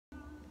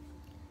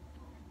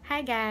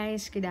Hi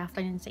guys! Good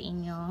afternoon sa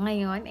inyo.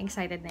 Ngayon,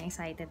 excited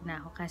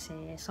na ako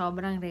kasi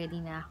sobrang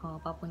ready na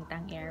ako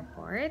papuntang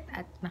airport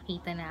at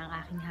makita na ang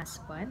aking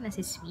husband na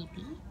si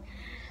Sweetie.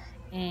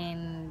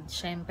 And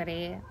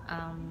syempre,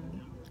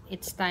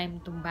 it's time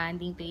to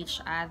bonding to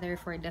each other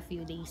for the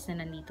few days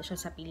na nandito siya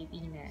sa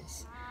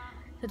Pilipinas.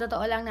 Sa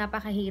totoo lang,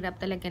 napakahirap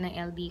talaga ng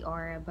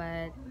LDR,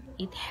 but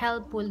it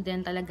helpful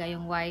din talaga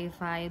yung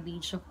Wi-Fi,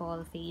 video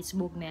call,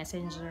 Facebook,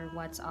 Messenger,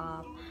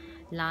 WhatsApp,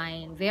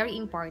 Line. Very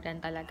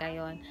important talaga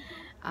yon.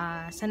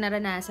 Sa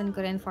naranasan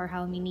ko rin for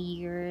how many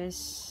years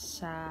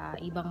sa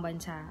ibang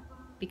bansa.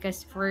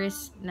 Because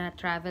first na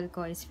travel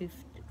ko is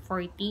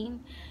 14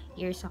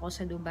 years ako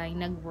sa Dubai.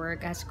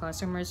 Nag-work as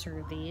customer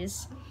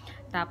service.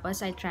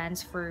 Tapos I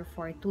transfer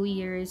for 2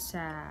 years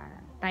sa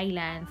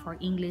Thailand for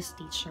English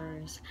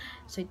teachers.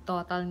 So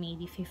total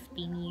maybe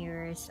 15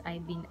 years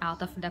I've been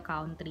out of the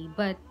country.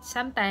 But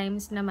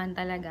sometimes naman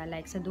talaga,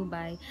 like sa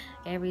Dubai,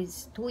 every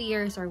 2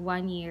 years or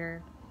 1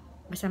 year,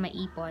 basta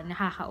maipon,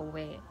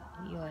 nakaka-uwi.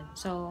 Yun.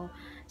 So,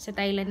 sa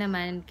Thailand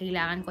naman,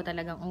 kailangan ko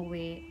talagang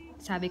uwi.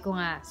 Sabi ko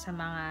nga sa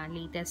mga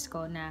latest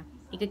ko na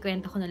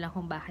ikikwento ko na lang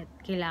kung bakit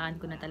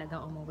kailangan ko na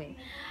talagang umuwi.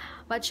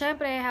 But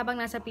syempre, habang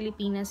nasa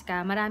Pilipinas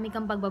ka, marami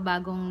kang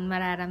pagbabagong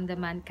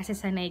mararamdaman kasi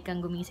sanay kang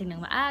gumising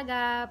ng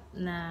maaga,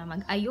 na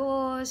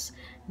mag-ayos,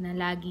 na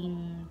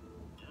laging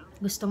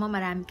gusto mo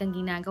marami kang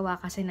ginagawa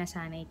kasi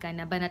nasanay ka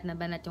na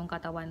banat yung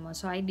katawan mo.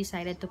 So, I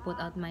decided to put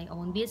out my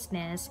own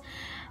business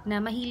na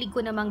mahilig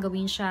ko namang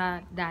gawin siya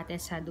dati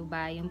sa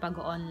Dubai, yung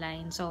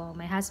pag-online. So,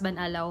 my husband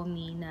allow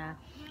me na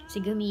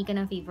sige, humingi ka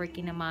ng favor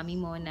kina mami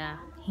mo na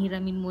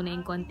hiramin muna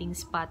yung konting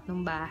spot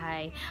ng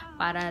bahay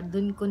para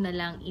dun ko na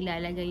lang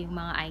ilalagay yung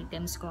mga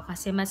items ko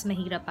kasi mas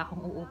mahirap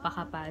akong uupa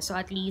ka pa. So,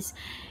 at least,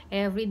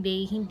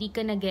 everyday, hindi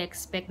ka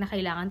nag-expect na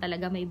kailangan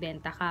talaga may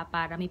benta ka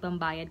para may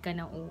pambayad ka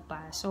ng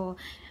upa. So,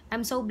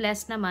 I'm so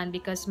blessed naman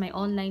because my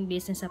online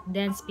business of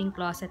Dance Pink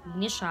Closet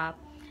Mini Shop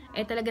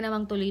talaga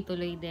namang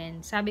tuloy-tuloy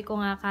din. Sabi ko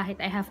nga kahit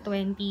I have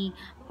 20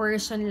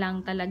 person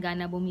lang talaga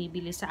na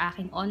bumibili sa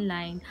aking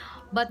online,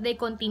 but they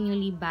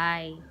continually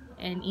buy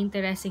and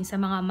interesting sa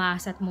mga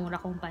mas at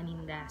mura kong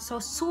paninda. So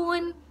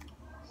soon,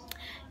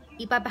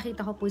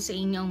 ipapakita ko po sa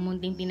inyo ang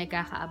munting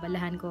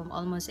pinagkakaabalahan ko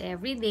almost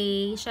every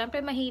day. Syempre,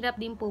 mahirap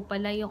din po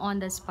pala yung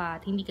on the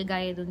spot. Hindi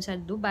kagaya dun sa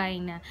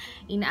Dubai na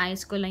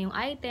inaayos ko lang yung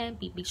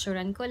item,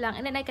 pipicturean ko lang,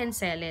 and then I can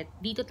sell it.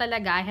 Dito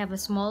talaga, I have a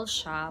small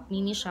shop,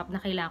 mini shop na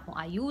kailangan kong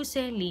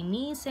ayusin,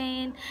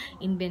 linisin,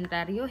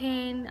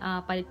 inventaryohin,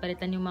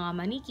 palit-palitan yung mga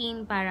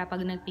manikin para pag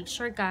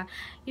nagpicture ka,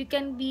 you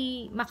can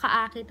be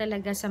makaaki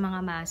talaga sa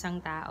mga masang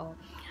tao.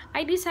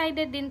 I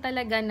decided din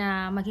talaga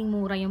na maging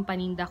mura yung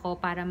paninda ko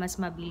para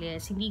mas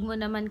mabilis. Hindi mo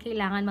naman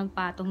kailangan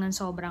magpatong ng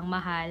sobrang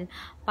mahal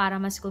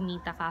para mas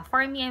kumita ka.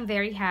 For me, I'm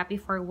very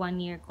happy for 1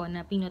 year ko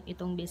na pinut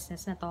itong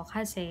business na to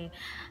kasi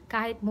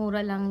kahit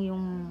mura lang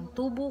yung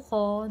tubo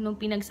ko,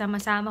 nung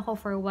pinagsama-sama ko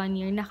for 1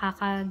 year,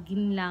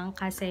 nakakaginlang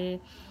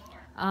kasi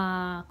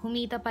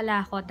kumita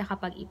pala ako at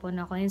nakapag-ipon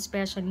ako. And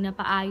especially,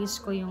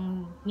 napaayos ko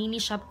yung mini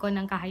shop ko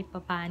ng kahit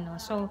papano.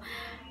 So,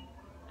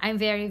 I'm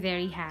very,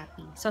 very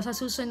happy. So, sa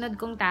susunod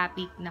kong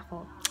topic,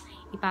 nako,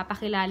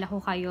 ipapakilala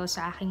ko kayo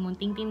sa aking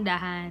munting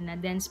tindahan na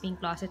Dance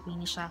Pink Closet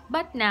Mini Shop.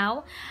 But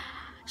now,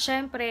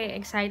 syempre,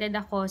 excited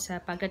ako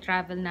sa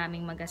pagka-travel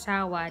naming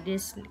mag-asawa.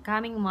 This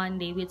coming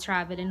Monday, we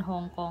travel in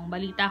Hong Kong.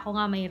 Balita ko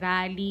nga may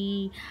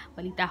rally,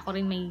 balita ko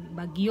rin may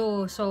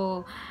bagyo.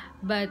 So,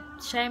 but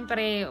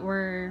syempre,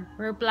 we're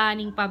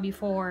planning pa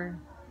before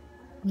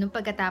nung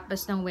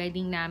pagkatapos ng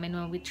wedding namin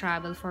when we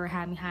travel for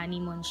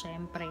honeymoon,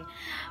 syempre.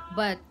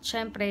 But,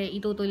 syempre,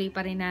 itutuloy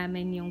pa rin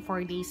namin yung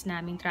 4 days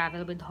naming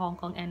travel with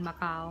Hong Kong and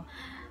Macau.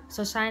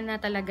 So,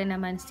 sana talaga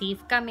naman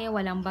safe kami,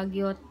 walang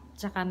bagyo,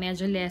 tsaka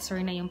medyo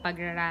lesser na yung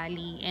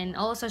pagrarally. And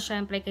also,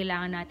 syempre,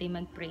 kailangan natin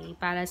mag-pray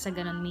para sa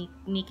ganun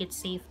make it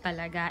safe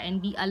talaga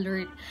and be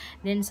alert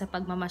din sa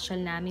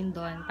pagmamasyal namin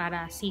doon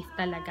para safe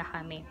talaga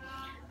kami.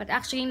 But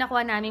actually,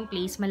 nakuha namin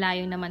place,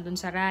 malayo naman dun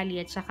sa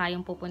rally at saka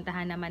yung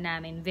pupuntahan naman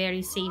namin,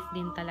 very safe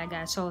din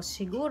talaga. So,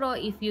 siguro,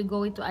 if you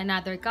go to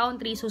another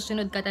country,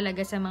 susunod ka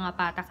talaga sa mga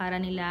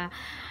patakaran nila,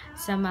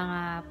 sa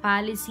mga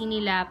policy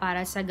nila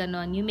para sa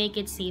ganon, you make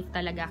it safe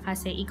talaga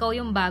kasi ikaw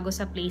yung bago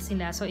sa place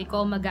nila. So,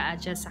 ikaw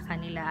mag-a-adjust sa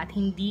kanila at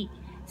hindi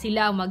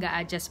sila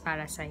mag-a-adjust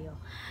para sa'yo.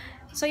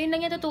 So, yun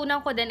lang yung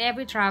tutunan ko din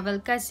every travel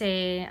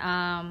kasi,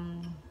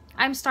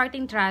 I'm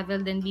starting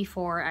travel then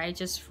before. I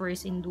just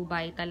first in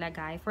Dubai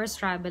talaga. I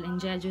first travel in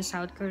Jeju,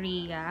 South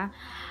Korea.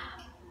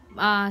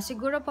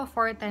 Siguro pa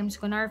 4 times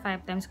ko na or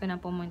 5 times ko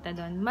na pumunta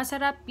doon.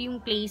 Masarap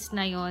yung place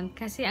na yon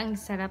kasi ang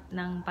sarap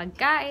ng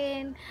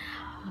pagkain.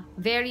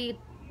 Very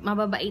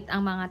mababait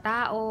ang mga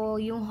tao.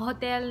 Yung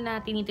hotel na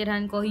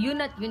tinitirhan ko,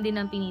 yun at yun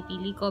din ang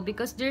pinipili ko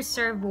because they're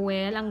served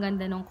well. Ang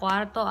ganda ng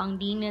kwarto, ang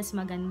dinis,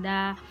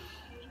 maganda.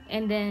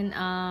 And then,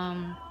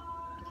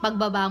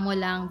 pagbaba mo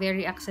lang,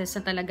 very access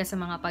na talaga sa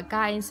mga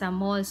pagkain, sa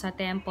mall, sa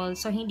temple.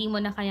 So, hindi mo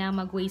na kaya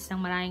mag-waste ng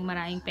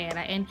maraming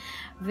pera. And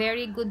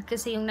very good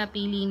kasi yung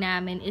napili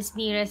namin is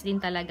nearest din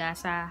talaga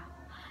sa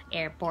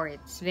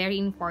airports. Very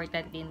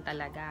important din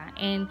talaga.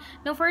 And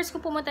no first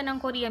ko pumunta ng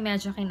Korea,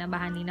 medyo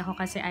kinabahan din ako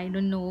kasi I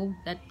don't know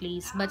that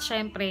place. But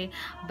syempre,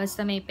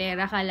 basta may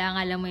pera ka lang,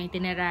 alam mo yung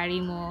itinerary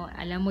mo,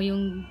 alam mo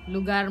yung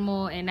lugar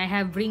mo, and I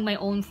have bring my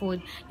own food,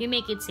 you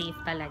make it safe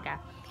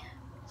talaga.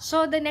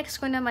 So, the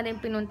next ko naman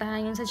yung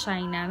pinuntahan yung sa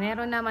China.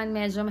 Meron naman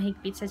medyo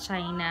mahigpit sa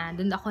China.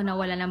 Doon ako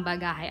nawala ng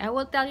bagahe. I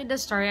will tell you the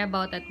story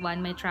about that one,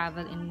 my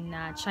travel in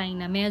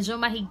China. Medyo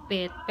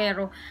mahigpit,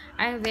 pero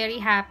I'm very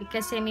happy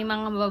kasi may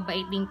mga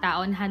mababait ding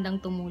tao na handang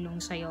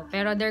tumulong sa'yo.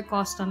 Pero their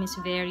custom is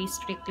very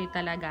strictly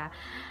talaga.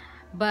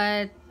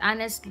 But,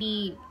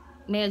 honestly,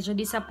 medyo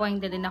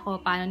disappointed din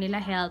ako paano nila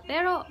help.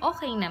 Pero,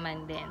 okay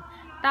naman din.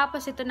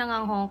 Tapos, ito na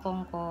nga ang Hong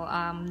Kong ko.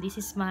 This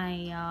is my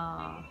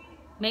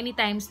many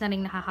times na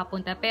rin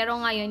nakakapunta. Pero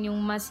ngayon, yung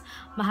mas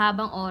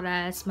mahabang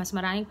oras, mas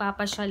maraming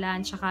papasyalan,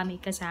 tsaka may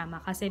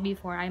kasama. Kasi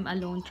before, I'm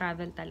alone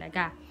travel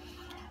talaga.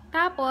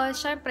 Tapos,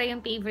 syempre,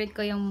 yung favorite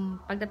ko yung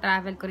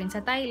pagta-travel ko rin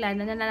sa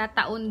Thailand, na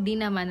nataon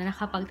din naman na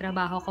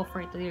nakapagtrabaho ko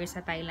for 2 years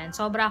sa Thailand.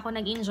 Sobra ako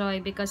nag-enjoy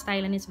because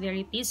Thailand is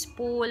very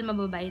peaceful,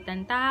 mababait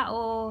ang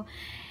tao,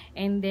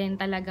 and then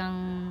talagang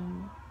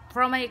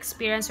from my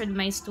experience with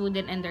my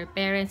student and their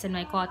parents and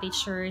my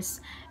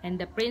co-teachers and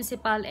the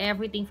principal,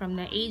 everything from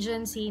the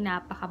agency,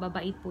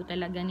 napakababait po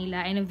talaga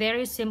nila. And a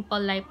very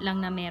simple life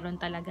lang na meron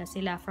talaga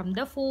sila, from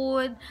the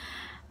food.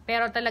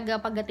 Pero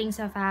talaga pagdating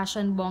sa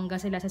fashion, bongga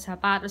sila sa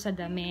sapatos, sa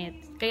damit.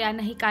 Kaya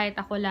nahikayat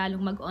ako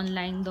lalong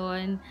mag-online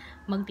doon,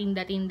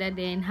 magtinda-tinda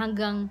din,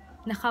 hanggang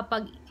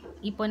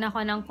nakapag-ipon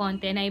ako ng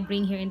konti and I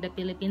bring here in the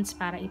Philippines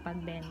para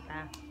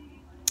ipagbenta.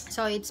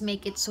 So, it's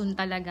make it soon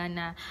talaga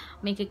na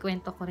may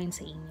kikwento ko rin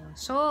sa inyo.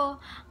 So,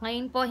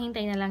 ngayon po,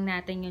 hintay na lang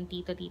natin yung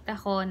tito-tita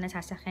ko na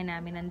sasakyan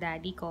namin ng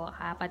daddy ko.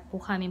 4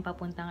 po kami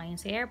papunta ngayon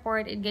sa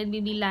airport. It can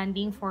be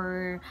landing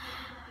for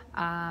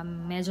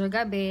medyo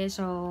gabi.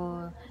 So,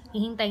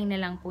 hihintayin na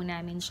lang po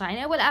namin siya. And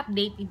I will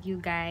update with you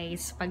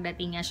guys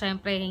pagdating niya.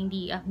 Syempre,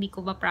 hindi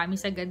ko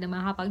ma-promise agad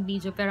na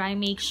makapag-video. Pero I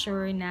make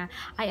sure na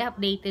I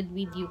updated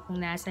with you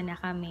kung nasa na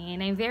kami. And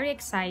I'm very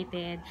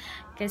excited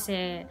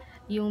kasi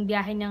yung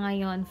biyahe niya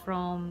ngayon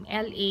from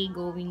LA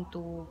going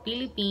to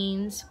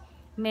Philippines,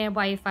 may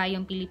wifi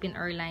yung Philippine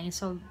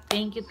Airlines. So,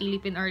 thank you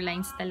Philippine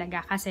Airlines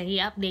talaga kasi he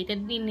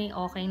updated din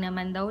okay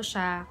naman daw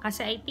siya.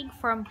 Kasi I think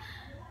from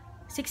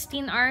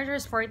 16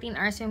 hours or 14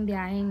 hours yung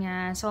biyahe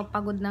niya. So,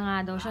 pagod na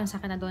nga daw siya.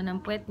 Sakit na doon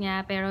ng puwet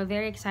niya. Pero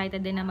very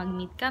excited din na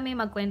mag-meet kami,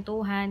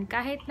 magkwentuhan.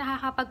 Kahit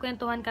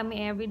nakakapagkwentuhan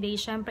kami everyday,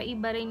 syempre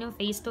iba rin yung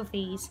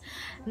face-to-face.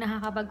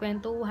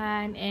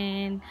 Nakakapagkwentuhan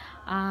and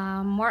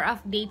more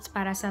updates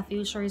para sa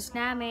futures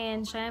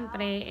namin,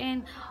 syempre.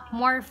 And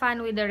more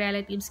fun with the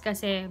relatives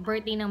kasi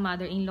birthday ng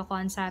mother-in-law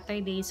ko on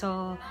Saturday.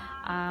 So,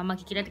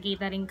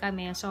 magkikita-kita rin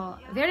kami. So,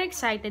 very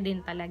excited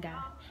din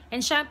talaga. And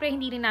syempre,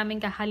 hindi rin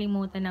namin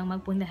kakalimutan ng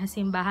magpunta sa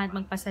simbahan at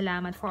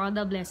magpasalamat for all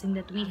the blessing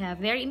that we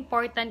have. Very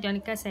important yon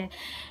kasi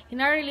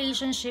in our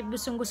relationship,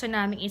 gustong-gusto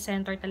namin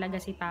i-center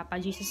talaga si Papa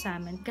Jesus sa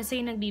amin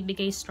kasi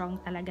nagbibigay strong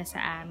talaga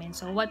sa amin.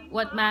 So, what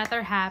matter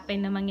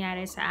happen na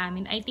mangyari sa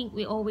amin, I think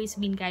we always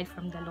been guided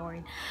from the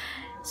Lord.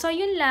 So,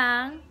 yun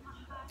lang.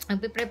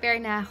 Magpe-prepare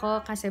na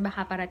ako kasi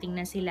baka parating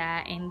na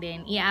sila and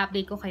then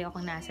i-update ko kayo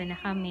kung nasa na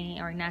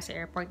kami or nasa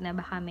airport na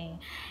ba kami.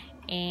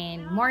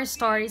 And more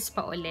stories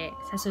pa uli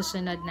sa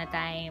susunod na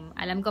time.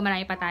 Alam ko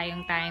marami pa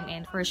tayong time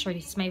and for sure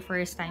this is my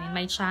first time in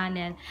my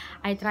channel.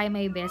 I try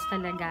my best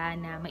talaga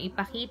na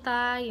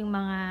maipakita yung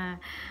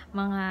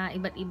mga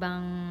iba't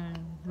ibang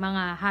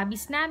mga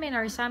hobbies namin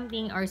or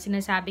something or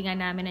sinasabi nga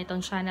namin na itong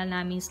channel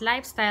namin is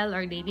lifestyle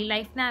or daily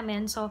life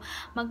namin. So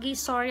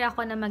mag-i-story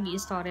ako na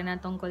mag-i-story na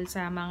tungkol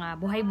sa mga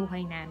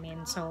buhay-buhay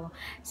namin. So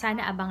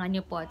sana abangan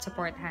nyo po at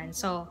supporthan.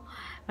 So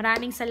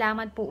maraming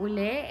salamat po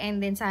uli and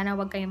then sana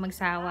wag kayong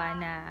magsawa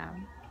na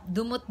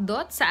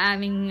dumut-dot sa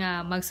aming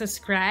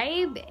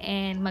mag-subscribe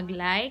and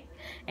mag-like.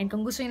 And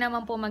kung gusto niyo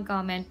naman po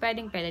mag-comment,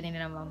 pwede din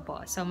naman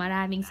po. So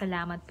maraming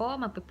salamat po.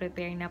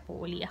 Magpe-prepare na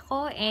po uli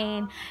ako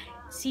and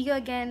see you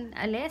again,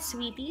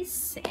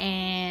 sweeties.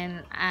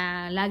 And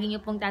lagi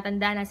niyo pong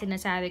tatandaan na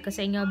sinasabi ko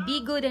sa inyo,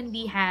 be good and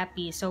be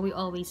happy. So we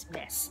always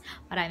bless.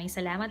 Maraming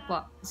salamat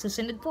po.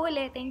 Susunod po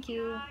ulit. Thank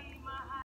you.